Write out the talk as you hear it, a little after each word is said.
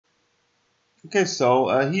Okay,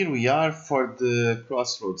 so here we are for the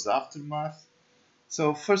Crossroads aftermath.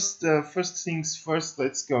 So first things first,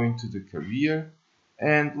 let's go into the career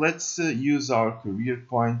and let's use our career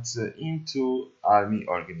points into army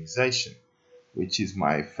organization, which is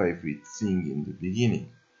my favorite thing in the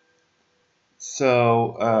beginning.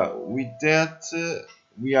 So with that,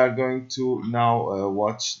 we are going to now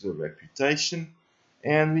watch the reputation,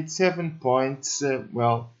 and with 7 points,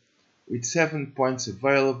 with 7 points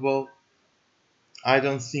available, I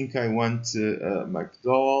don't think I want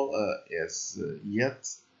McDowell as yet.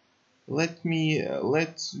 Let me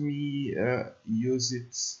use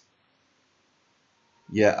it.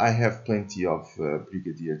 Yeah, I have plenty of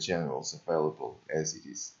brigadier generals available as it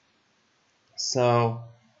is. So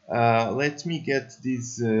let me get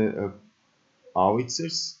these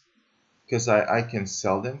howitzers because I can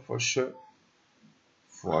sell them for sure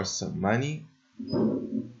for some money.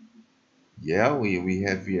 Yeah, we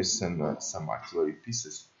have here some artillery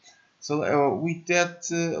pieces. So with that,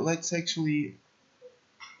 let's actually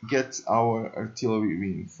get our artillery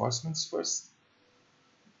reinforcements first.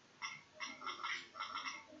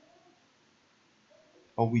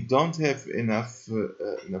 Oh, we don't have enough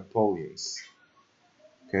Napoleons.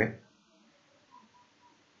 Okay,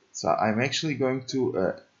 so I'm actually going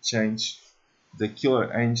to change the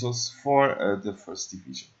Killer Angels for the first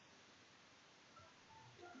division.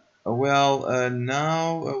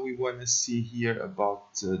 Now we want to see here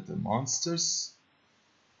about the monsters.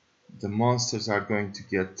 The monsters are going to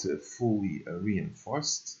get fully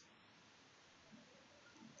reinforced.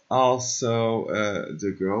 Also,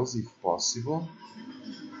 the girls, if possible.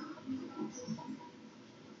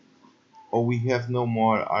 Oh, we have no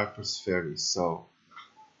more Harper's Ferry, so...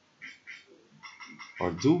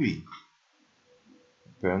 Or do we?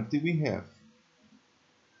 Apparently we have.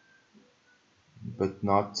 But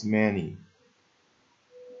not many.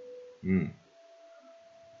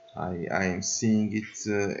 I am seeing it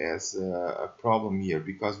as a problem here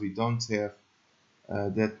because we don't have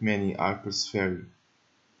that many Harper's Ferry.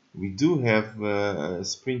 We do have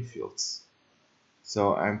Springfields,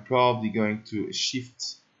 so I'm probably going to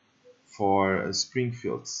shift for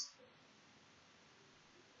Springfields.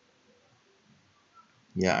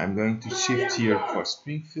 Yeah, I'm going to shift here for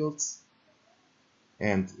Springfields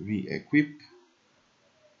and re-equip.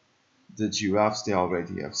 The giraffes, they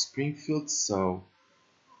already have Springfields, so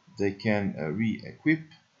they can re-equip.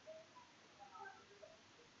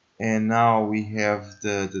 And now we have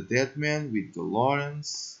the dead man with the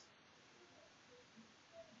Lawrence.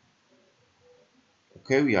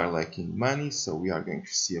 Okay, we are lacking money, so we are going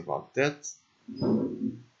to see about that.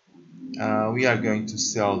 We are going to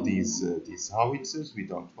sell these howitzers. We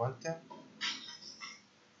don't want them.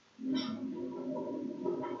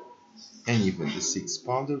 And even the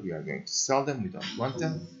 6-pounder, we are going to sell them. We don't want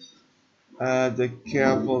them. The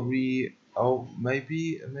cavalry. Oh,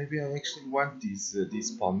 maybe I actually want these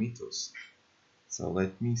palmitos. So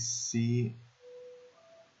let me see.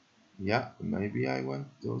 Yeah, maybe I want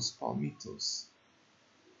those palmitos.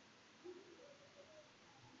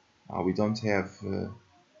 We don't have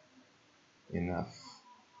enough.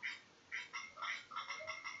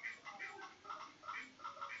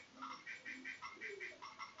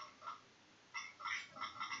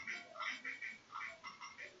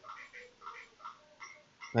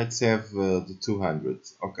 Let's have the 200.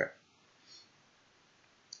 Okay.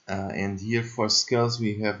 And here for skulls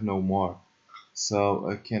we have no more.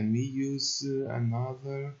 So can we use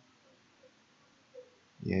another?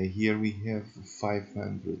 Yeah, here we have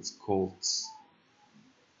 500 colts,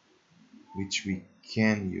 which we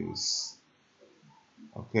can use.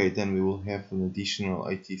 Okay, then we will have an additional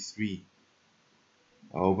 83.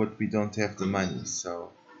 Oh, but we don't have the money,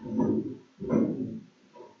 so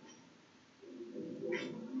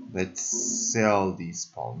let's sell these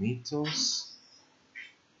palmitos.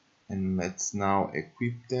 And let's now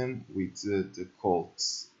equip them with the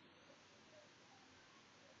colts.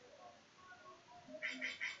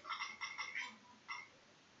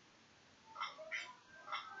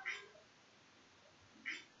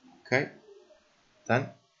 Okay, done.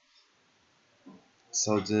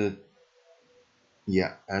 So this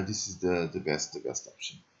is the best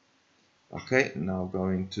option. Okay, now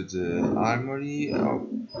going to the armory.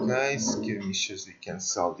 Okay, skirmishers, we can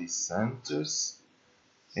sell these centers.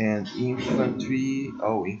 And infantry,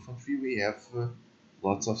 infantry, we have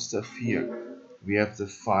lots of stuff here. We have the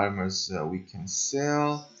farmers we can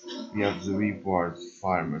sell. We have the reward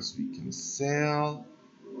farmers we can sell.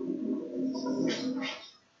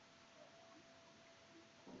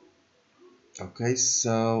 Okay,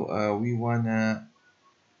 so we wanna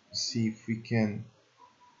see if we can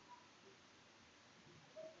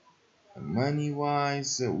Money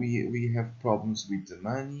wise, we have problems with the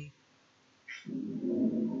money.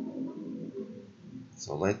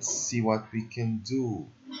 So let's see what we can do.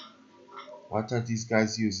 What are these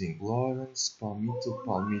guys using? Lawrence, Palmito,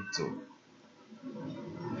 Palmito.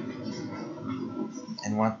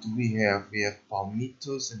 And what do we have? We have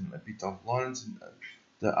Palmitos and a bit of Lawrence. And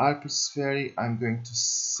the Harper's Ferry I'm going to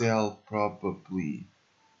sell probably.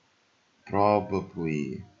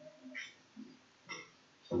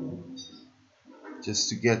 Just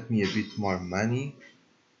to get me a bit more money.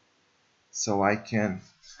 So I can...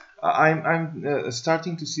 I'm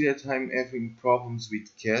starting to see that I'm having problems with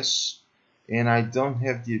cash. And I don't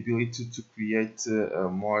have the ability to create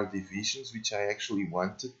more divisions, which I actually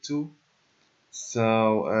wanted to.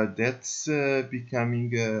 So that's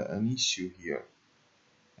becoming an issue here.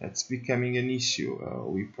 That's becoming an issue.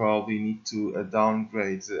 We probably need to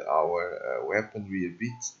downgrade our weaponry a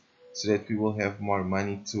bit so that we will have more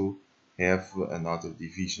money to have another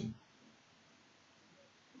division.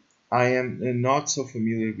 I am not so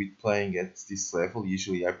familiar with playing at this level.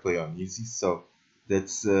 Usually I play on easy, so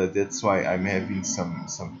that's why I'm having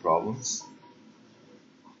some problems.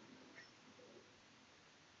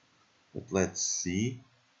 But let's see.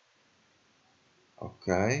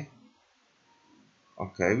 Okay.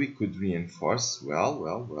 Okay, we could reinforce.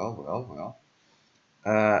 Well.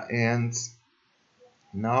 And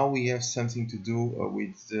now we have something to do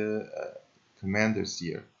with the commanders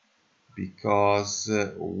here, because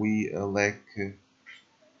we lack.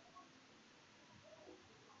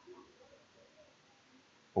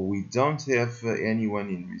 We don't have anyone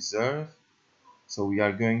in reserve, so we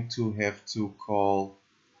are going to have to call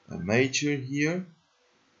a major here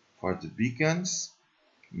for the big guns,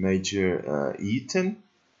 Major Eaton.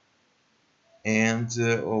 And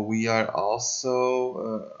we are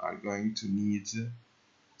also are going to need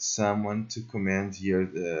someone to command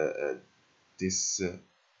here this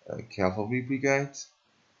cavalry brigade,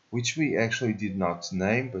 which we actually did not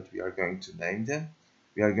name, but we are going to name them.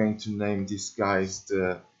 We are going to name these guys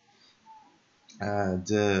the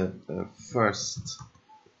first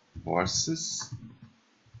horses,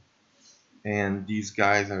 and these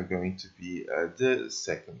guys are going to be the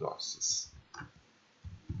second horses.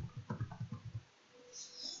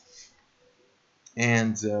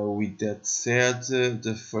 And with that said,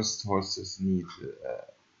 the first horses need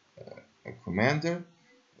a commander,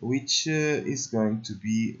 which is going to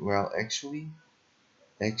be, well, actually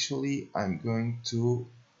I'm going to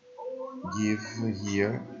give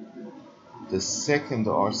here the second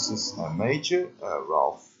horses a major,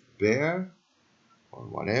 Ralph Bear or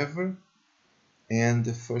whatever, and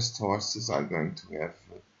the first horses are going to have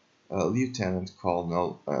Lieutenant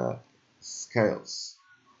Colonel Scales.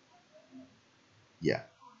 Yeah,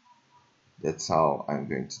 that's how I'm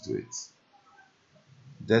going to do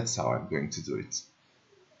it.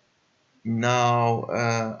 Now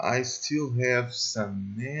I still have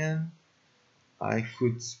some men. I have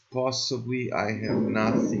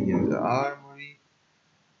nothing in the armory.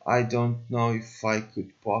 I don't know if I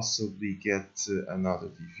could possibly get another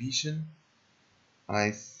division.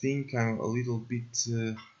 I think I'm a little bit...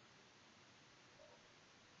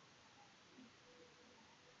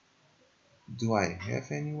 do I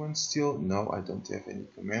have anyone still? No, I don't have any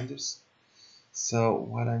commanders. So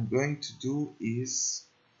what I'm going to do is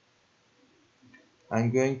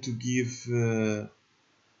I'm going to give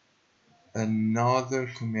another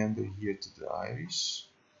commander here to the Irish,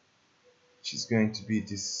 which is going to be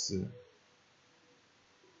this...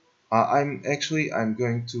 I'm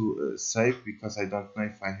going to save because I don't know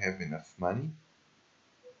if I have enough money.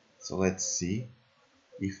 So let's see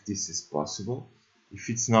if this is possible. If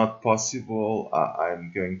it's not possible,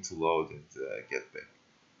 I'm going to load and get back.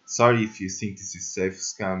 Sorry if you think this is safe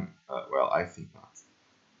scam. Well, I think not.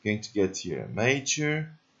 Going to get here a major.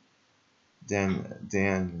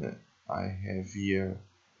 Then I have here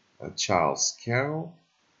Charles Carroll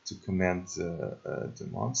to command the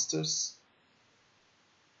monsters.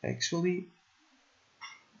 Actually,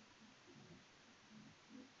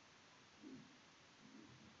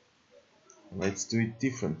 let's do it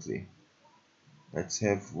differently. Let's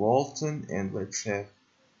have Walton and let's have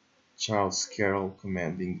Charles Carroll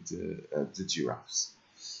commanding the giraffes.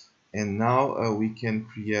 And now we can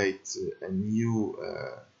create a new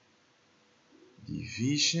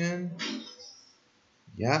division.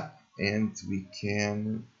 Yeah, and we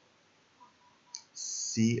can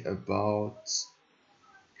see about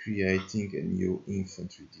creating a new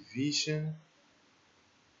infantry division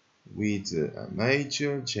with a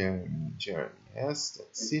major, Jeremy S.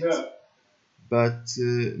 That's it. But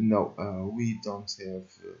no, we don't have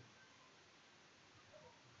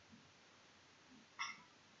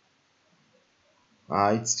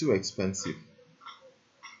It's too expensive.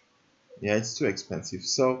 Yeah, it's too expensive.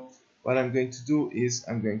 So what I'm going to do is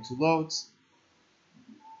I'm going to load.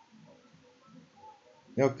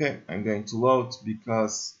 Okay, I'm going to load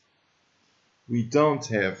because we don't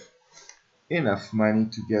have enough money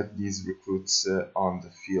to get these recruits on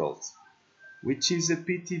the field, which is a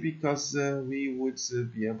pity because we would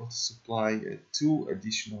be able to supply 2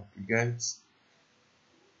 additional brigades.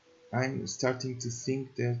 I'm starting to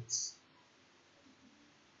think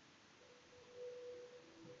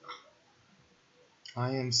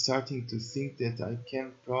that I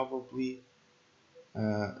can probably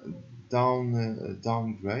uh,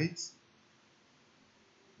 downgrade.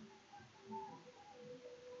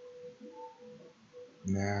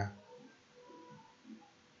 Nah,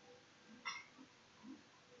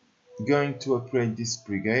 going to upgrade this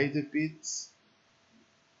brigade a bit,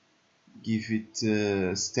 give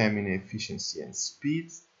it stamina, efficiency, and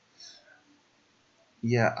speed.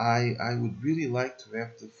 Yeah, I would really like to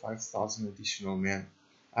have the 5,000 additional men.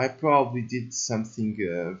 I probably did something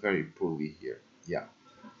very poorly here. Yeah.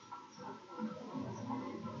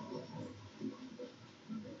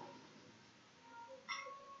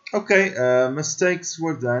 Okay, mistakes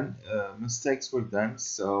were done. Mistakes were done.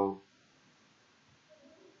 So,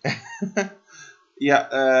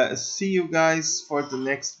 yeah, see you guys for the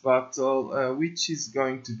next battle, which is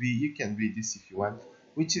going to be, you can read this if you want,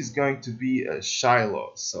 which is going to be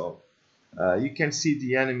Shiloh. So, you can see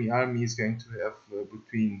the enemy army is going to have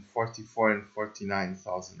between 44 and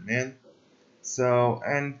 49,000 men. So,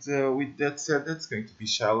 and with that said, that's going to be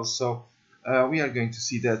Shiloh. So, we are going to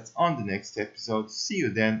see that on the next episode. See you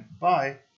then. Bye.